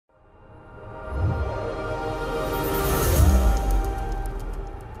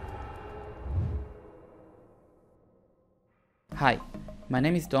Hi, my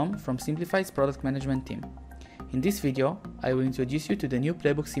name is Dom from Siemplify's product management team. In this video, I will introduce you to the new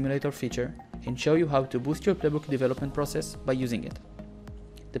Playbook Simulator feature and show you how to boost your Playbook development process by using it.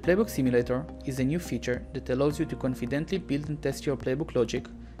 The Playbook Simulator is a new feature that allows you to confidently build and test your Playbook logic,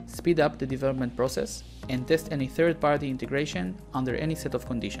 speed up the development process, and test any third-party integration under any set of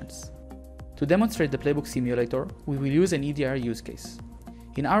conditions. To demonstrate the Playbook Simulator, we will use an EDR use case.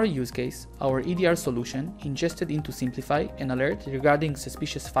 In our use case, our EDR solution ingested into Siemplify an alert regarding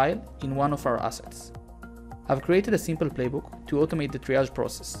suspicious file in one of our assets. I've created a simple playbook to automate the triage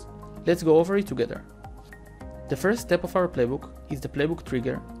process. Let's go over it together. The first step of our playbook is the playbook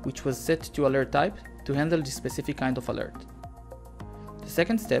trigger, which was set to alert type to handle this specific kind of alert. The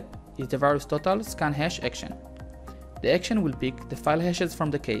second step is the virus total scan hash action. The action will pick the file hashes from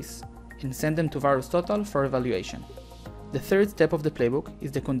the case and send them to virus total for evaluation. The third step of the playbook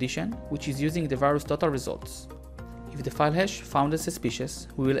is the condition, which is using the virus total results. If the file hash found as suspicious,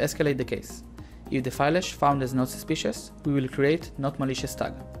 we will escalate the case. If the file hash found as not suspicious, we will create not malicious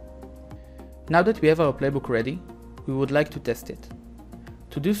tag. Now that we have our playbook ready, we would like to test it.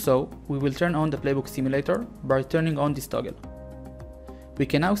 To do so, we will turn on the Playbook Simulator by turning on this toggle. We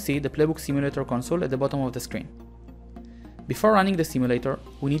can now see the Playbook Simulator console at the bottom of the screen. Before running the simulator,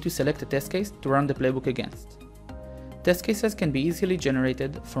 we need to select a test case to run the playbook against. Test cases can be easily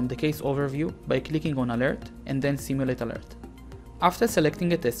generated from the case overview by clicking on Alert and then Simulate Alert. After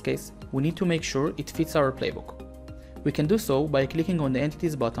selecting a test case, we need to make sure it fits our playbook. We can do so by clicking on the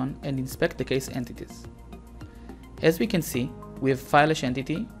Entities button and inspect the case entities. As we can see, we have file hash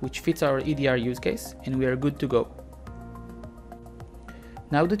entity which fits our EDR use case, and we are good to go.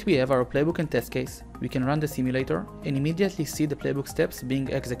 Now that we have our playbook and test case, we can run the simulator and immediately see the playbook steps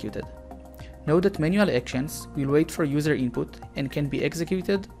being executed. Note that manual actions will wait for user input and can be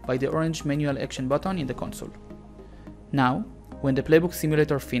executed by the orange manual action button in the console. Now, when the playbook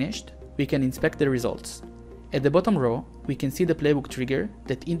simulator finished, we can inspect the results. At the bottom row, we can see the playbook trigger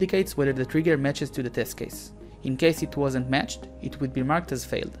that indicates whether the trigger matches to the test case. In case it wasn't matched, it would be marked as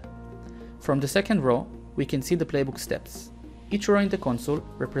failed. From the second row, we can see the playbook steps. Each row in the console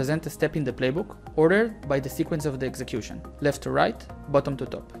represents a step in the playbook ordered by the sequence of the execution, left to right, bottom to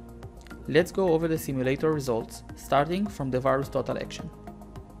top. Let's go over the simulator results, starting from the virus total action.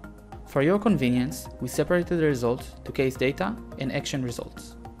 For your convenience, we separated the results to case data and action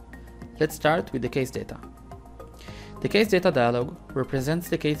results. Let's start with the case data. The case data dialog represents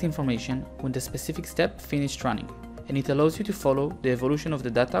the case information when the specific step finished running, and it allows you to follow the evolution of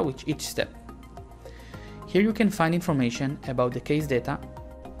the data with each step. Here you can find information about the case data,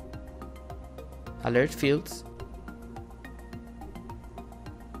 alert fields,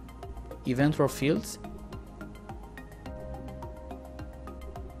 event row fields,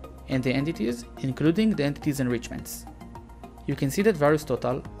 and the entities, including the entities enrichments. You can see that virus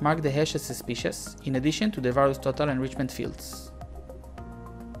total marked the hash as suspicious in addition to the virus total enrichment fields.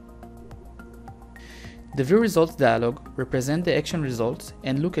 The view results dialog represent the action results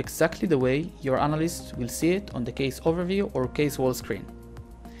and look exactly the way your analysts will see it on the case overview or case wall screen.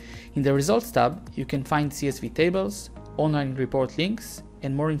 In the results tab, you can find CSV tables, online report links,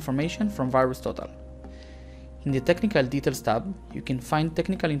 and more information from virus total. In the technical details tab, you can find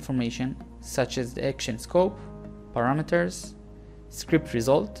technical information such as the action scope, parameters, script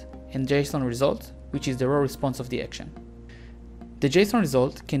result, and JSON result, which is the raw response of the action. The JSON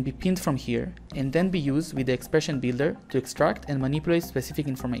result can be pinned from here and then be used with the expression builder to extract and manipulate specific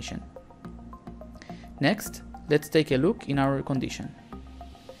information. Next, let's take a look in our condition.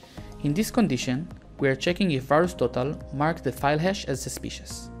 In this condition, we are checking if virus total marked the file hash as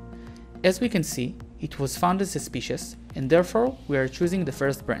suspicious. As we can see, it was found as suspicious, and therefore we are choosing the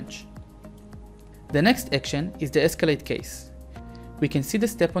first branch. The next action is the Escalate Case. We can see the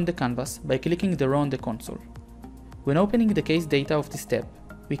step on the canvas by clicking the row on the console. When opening the case data of this step,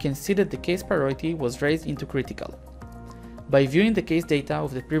 we can see that the case priority was raised into critical. By viewing the case data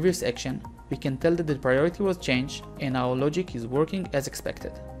of the previous action, we can tell that the priority was changed and our logic is working as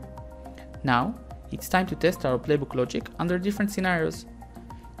expected. Now, it's time to test our playbook logic under different scenarios.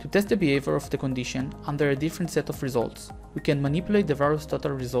 To test the behavior of the condition under a different set of results, we can manipulate the virus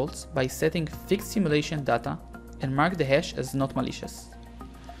total results by setting fixed simulation data and mark the hash as not malicious.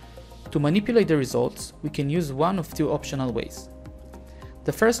 To manipulate the results, we can use one of two optional ways.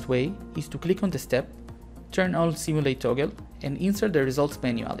 The first way is to click on the step, turn on Simulate toggle, and insert the results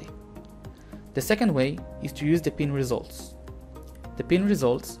manually. The second way is to use the pin results. The pin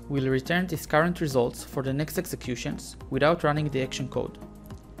results will return these current results for the next executions without running the action code.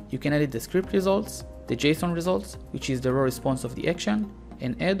 You can edit the script results, the JSON results, which is the raw response of the action,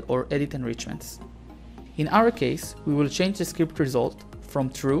 and add or edit enrichments. In our case, we will change the script result from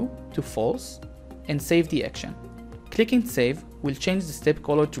true to false and save the action. Clicking save will change the step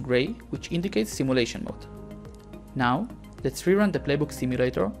color to gray, which indicates simulation mode. Now, let's rerun the Playbook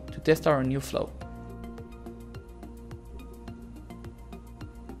Simulator to test our new flow.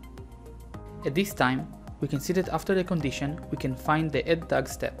 At this time, we can see that after the condition, we can find the Add Tag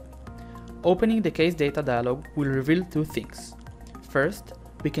step. Opening the case data dialog will reveal two things. First,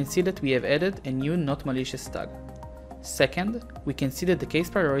 we can see that we have added a new not malicious tag. Second, we can see that the case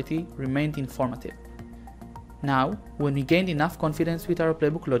priority remained informative. Now, when we gained enough confidence with our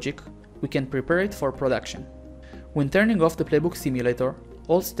playbook logic, we can prepare it for production. When turning off the Playbook Simulator,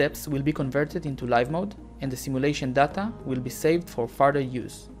 all steps will be converted into live mode and the simulation data will be saved for further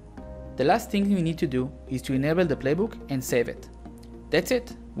use. The last thing we need to do is to enable the playbook and save it. That's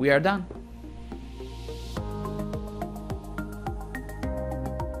it, we are done.